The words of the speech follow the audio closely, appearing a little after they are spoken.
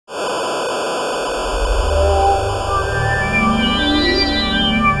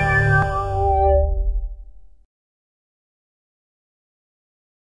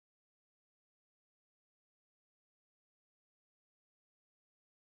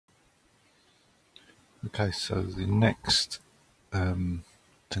Okay, so the next thing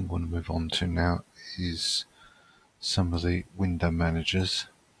I want to move on to now is some of the window managers.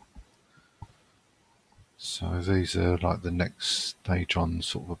 So these are like the next stage on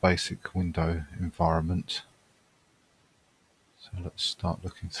sort of a basic window environment. So let's start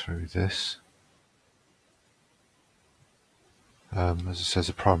looking through this. As it says,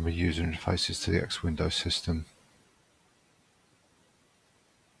 the primary user interfaces to the X Windows system.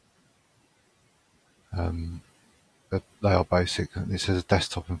 But they are basic. It says a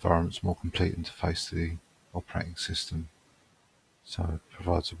desktop environment's more complete interface to the operating system. So it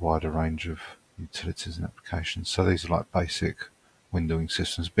provides a wider range of utilities and applications. So these are like basic windowing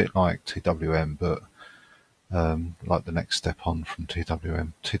systems, a bit like TWM, but like the next step on from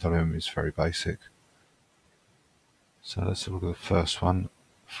TWM. TWM is very basic. So let's look at the first one,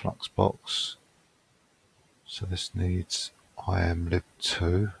 Fluxbox. So this needs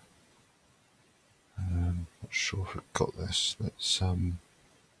IMlib2. Not sure if it got this. Let's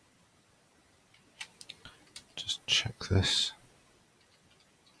just check this.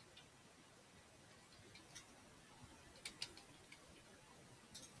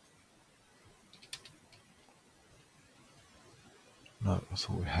 No, I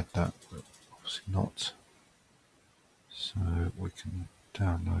thought we had that, but obviously not. So we can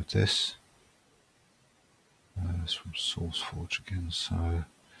download this. It's from SourceForge again, so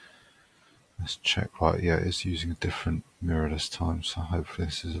let's check. Right, yeah, it's using a different mirror this time, so hopefully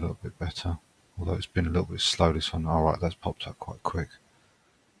this is a little bit better. Although it's been a little bit slow this one. Alright, that's popped up quite quick.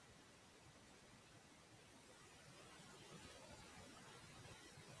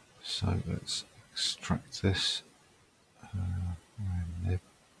 So let's extract this.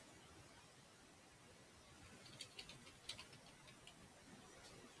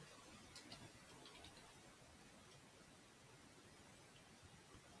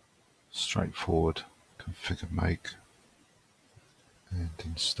 Straightforward. Configure, make, and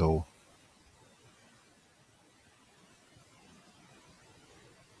install.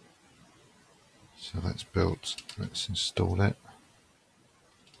 So that's built. Let's install it.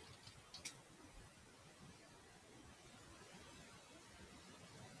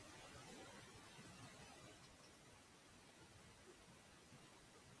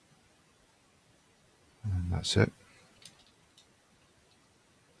 And that's it.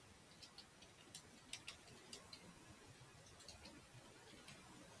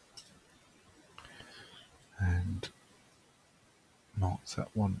 And mark that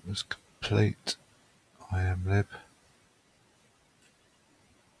one as complete. IMlib.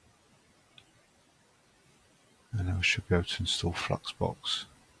 And now we should be able to install Fluxbox.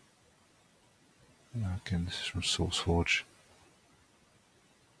 Again, this is from SourceForge.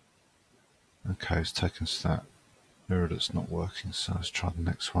 Okay, it's taken us to that mirror that's not working, so let's try the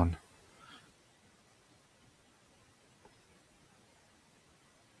next one.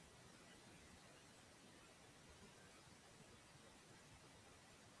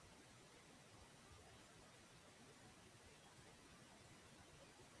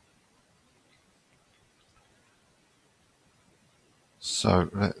 So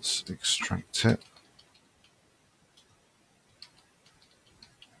let's extract it.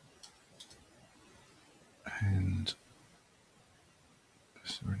 And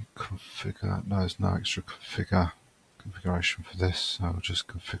is there any configure? No, there's no extra configuration for this, so I'll just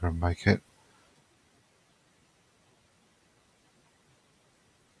configure and make it.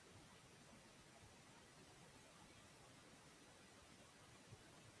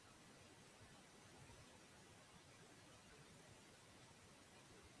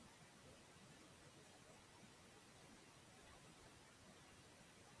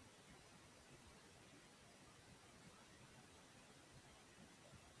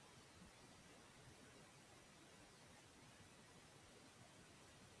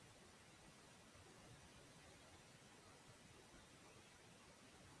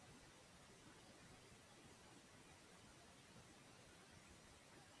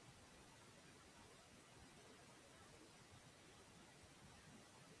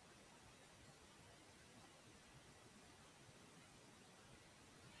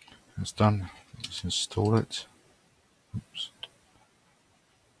 It's done. Let's install it. Oops.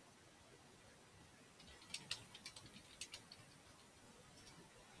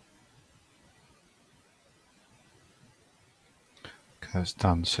 Okay, it's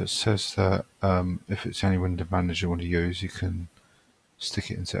done. So it says that if it's any window manager you want to use, you can stick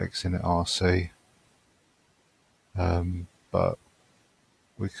it into Xinit RC, but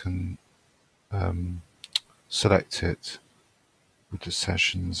we can select it with the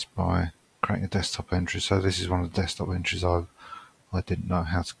sessions by creating a desktop entry. So this is one of the desktop entries I've I didn't know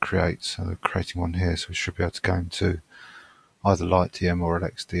how to create, so they're creating one here, so we should be able to go into either LightDM or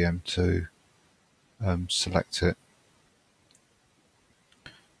LXDM to select it.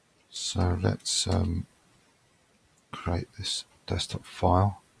 So let's create this desktop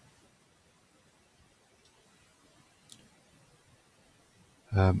file.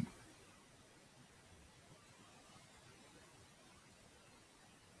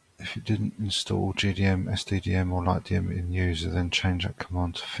 If you didn't install GDM, SDDM or LightDM in user, then change that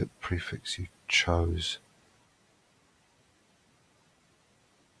command to fit the prefix you chose.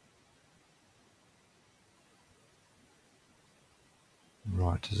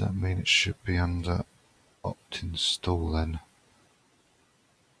 Right, does that mean it should be under opt install then?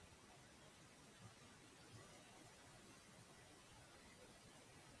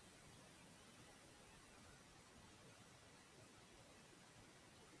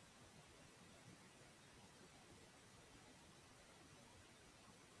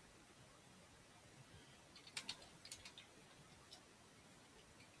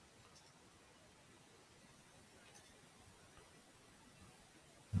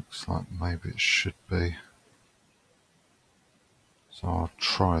 Looks like maybe it should be. So I'll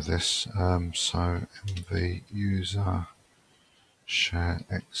try this. So mv user share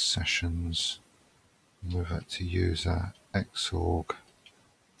x sessions, move that to user xorg,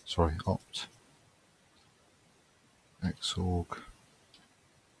 sorry, opt xorg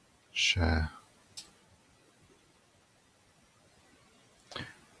share.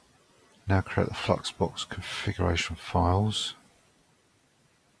 Now create the Fluxbox configuration files.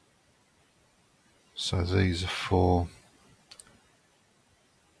 So these are for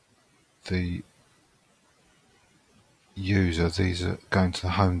the user, these are going to the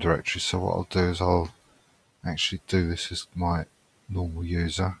home directory. So what I'll do is I'll actually do this as my normal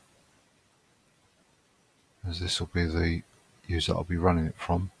user, as this will be the user I'll be running it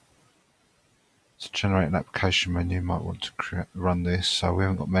from. To generate an application menu, you might want to run this. So we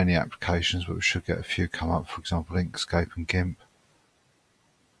haven't got many applications, but we should get a few come up, for example Inkscape and GIMP.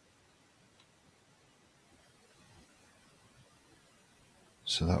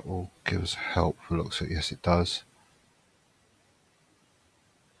 So that will give us help. It looks like yes it does.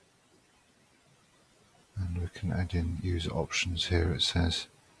 And we can add in user options here, it says.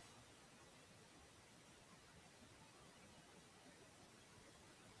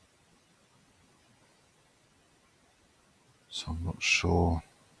 So I'm not sure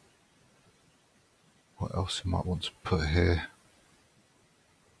what else we might want to put here.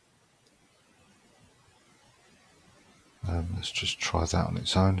 Let's just try that on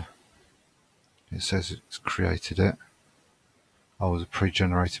its own. It says it's created it. Oh, there's a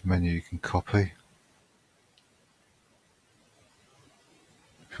pre-generated menu you can copy.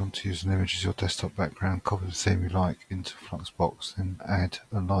 If you want to use an image as your desktop background, copy the theme you like into Fluxbox, then add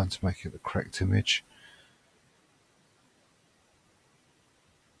a line to make it the correct image.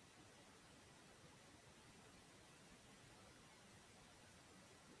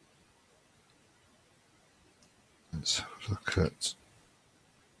 Let's look at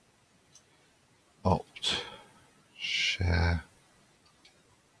opt share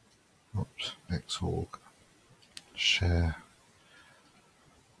opt xorg share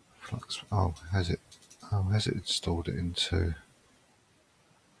flux. Oh, has it installed it into?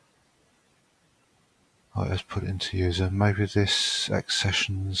 Oh, let's put it into user. Maybe this X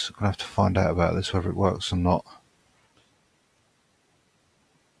sessions, I'm gonna have to find out about this, whether it works or not.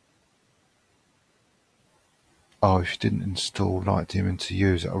 Oh, if you didn't install LightDM into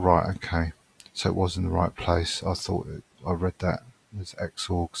user, oh, right, okay. So it was in the right place. I thought I read that as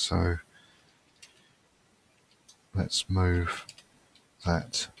xorg, so let's move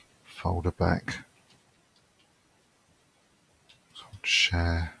that folder back. So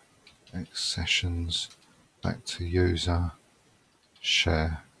share X sessions back to user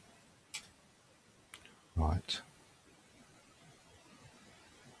share. Right.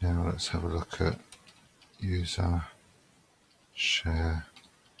 Now let's have a look at user share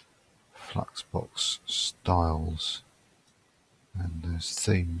Fluxbox styles, and there's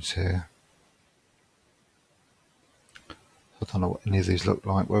themes here. I don't know what any of these look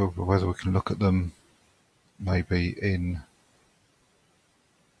like, whether we can look at them maybe in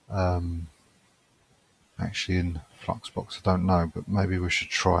actually in Fluxbox, I don't know, but maybe we should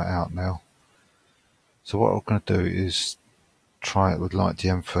try it out now. So what I'm going to do is try it with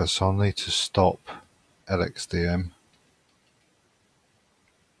LightDM first. So I'll need to stop LXDM.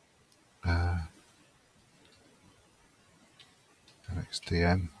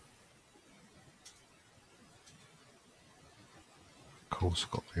 LXDM. Of course,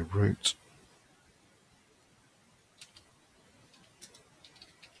 I've got my root.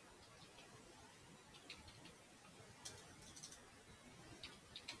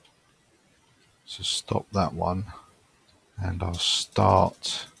 So stop that one, and I'll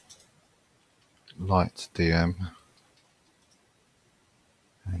start light DM,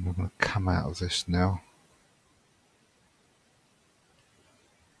 and I'm going to come out of this now.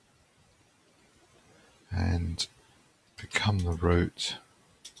 And become the root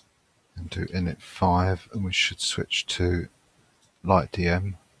and do init 5, and we should switch to light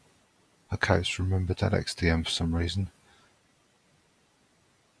DM. Okay, it's remembered LXDM for some reason.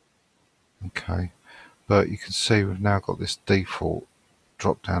 Okay, but you can see we've now got this default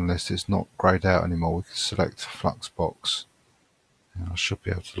drop down list. It's not greyed out anymore. We can select Fluxbox, and I should be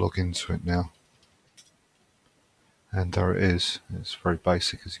able to log into it now. And there it is. It's very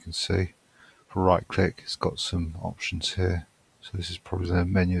basic, as you can see. For right click, it's got some options here. So this is probably the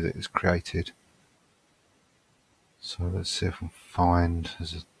menu that is created. So let's see if I can find,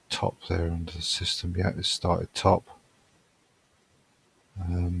 there's a top there under the system. Yeah, it's started top.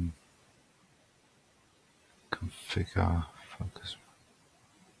 Configure, focus,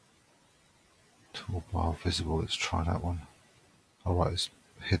 toolbar visible. Let's try that one. Alright, it's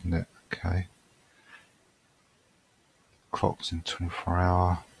hidden it. Okay. Clocks in 24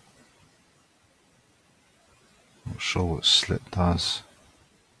 hour. Not sure what slit does.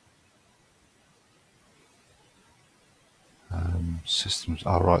 Systems.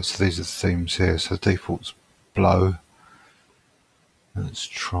 Alright, so these are the themes here. So the default's blow. Let's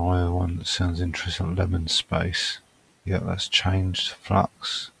try one that sounds interesting. Lemon space. Yeah, that's changed.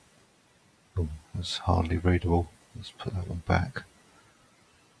 Flux. Oh, that's hardly readable. Let's put that one back.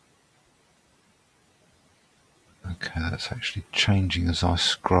 Okay, that's actually changing as I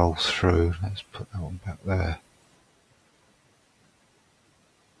scroll through. Let's put that one back there.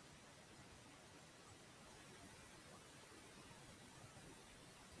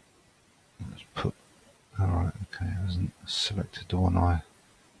 Let's put, alright, okay, it hasn't selected the one I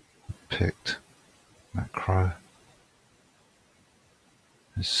picked. Macro.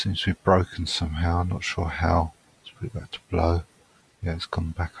 This seems to be broken somehow, I'm not sure how. Let's put it back to blow. Yeah, it's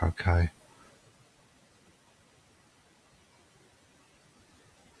gone back okay.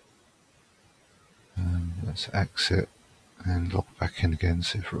 Let's exit and log back in again,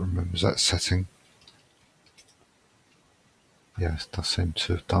 see if it remembers that setting. Yes, it does seem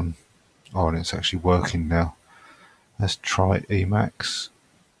to have done. Oh, and it's actually working now. Let's try Emacs.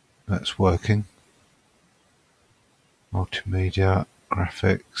 That's working. Multimedia,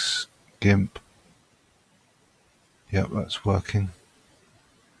 graphics, GIMP. Yep, that's working.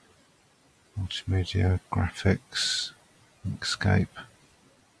 Multimedia, graphics, Inkscape.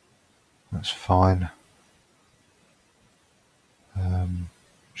 That's fine.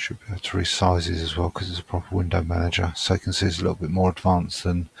 Should be able to resize these as well because it's a proper window manager. So you can see it's a little bit more advanced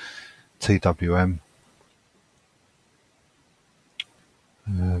than TWM.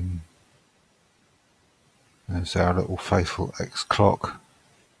 There's our little faithful X clock.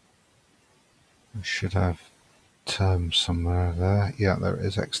 We should have term somewhere there. Yeah, there it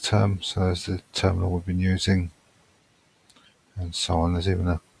is, X term. So there's the terminal we've been using, and so on. There's even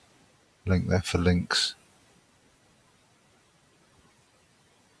a link there for links.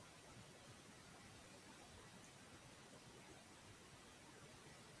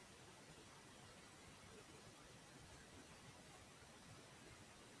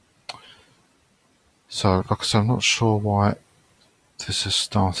 So, like I said, I'm not sure why this has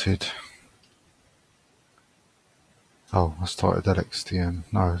started. Oh, I started LXDM.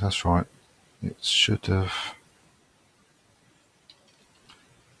 No, that's right. It should have.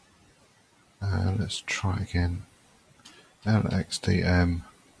 Let's try again. LXDM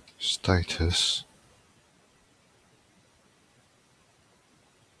status.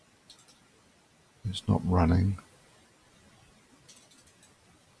 It's not running.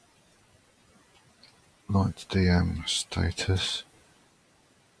 Light DM status.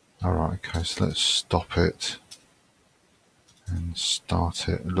 Alright, okay, so let's stop it and start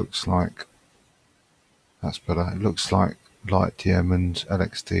it. It looks like that's better. It looks like Light DM and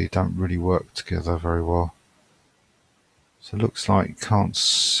LXD don't really work together very well. So it looks like you can't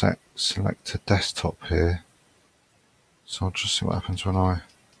select a desktop here. So I'll just see what happens when I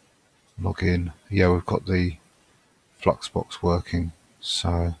log in. Yeah, we've got the Fluxbox working,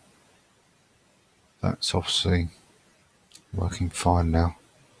 so that's obviously working fine now.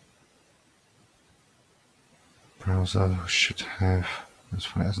 Browser should have, that's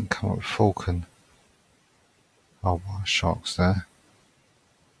funny, it hasn't come up with Falcon. Oh, Wireshark's there.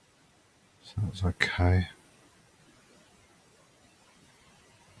 So that's okay.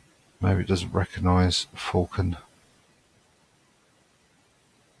 Maybe it doesn't recognise Falcon.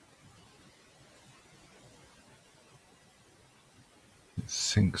 It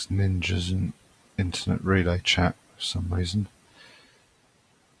thinks Ninjas and internet relay chat for some reason.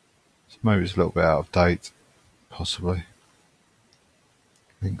 So maybe it's a little bit out of date, possibly.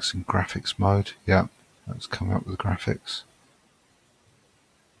 Links in graphics mode, yeah, that's coming up with graphics.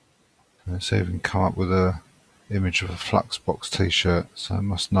 And it's even come up with a image of a Fluxbox t-shirt, so it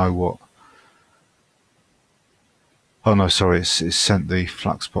must know what. Oh no, sorry, it's sent the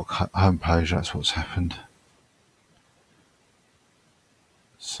Fluxbox homepage, that's what's happened.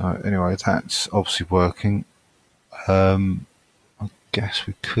 So anyway, that's obviously working. I guess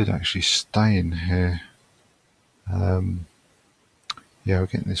we could actually stay in here. Yeah, we're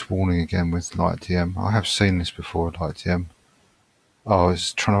getting this warning again with LightDM. I have seen this before with LightDM. Oh,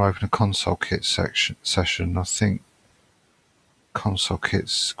 it's trying to open a console kit session. I think console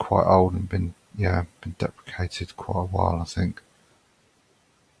kit's quite old and been deprecated quite a while, I think.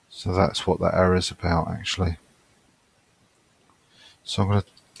 So that's what that error's about, actually. So I'm going to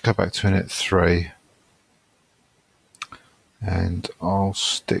go back to init 3 and I'll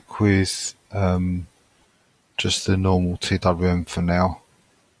stick with just the normal TWM for now,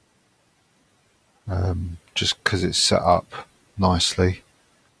 just because it's set up nicely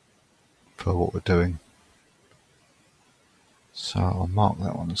for what we're doing. So I'll mark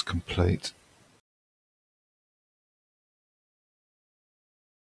that one as complete.